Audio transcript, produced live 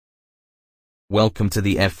Welcome to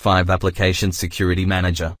the F5 Application Security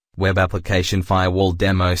Manager Web Application Firewall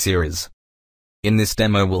Demo Series. In this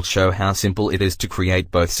demo we'll show how simple it is to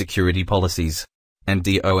create both security policies and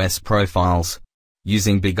DOS profiles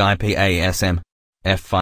using Big IP ASM. F5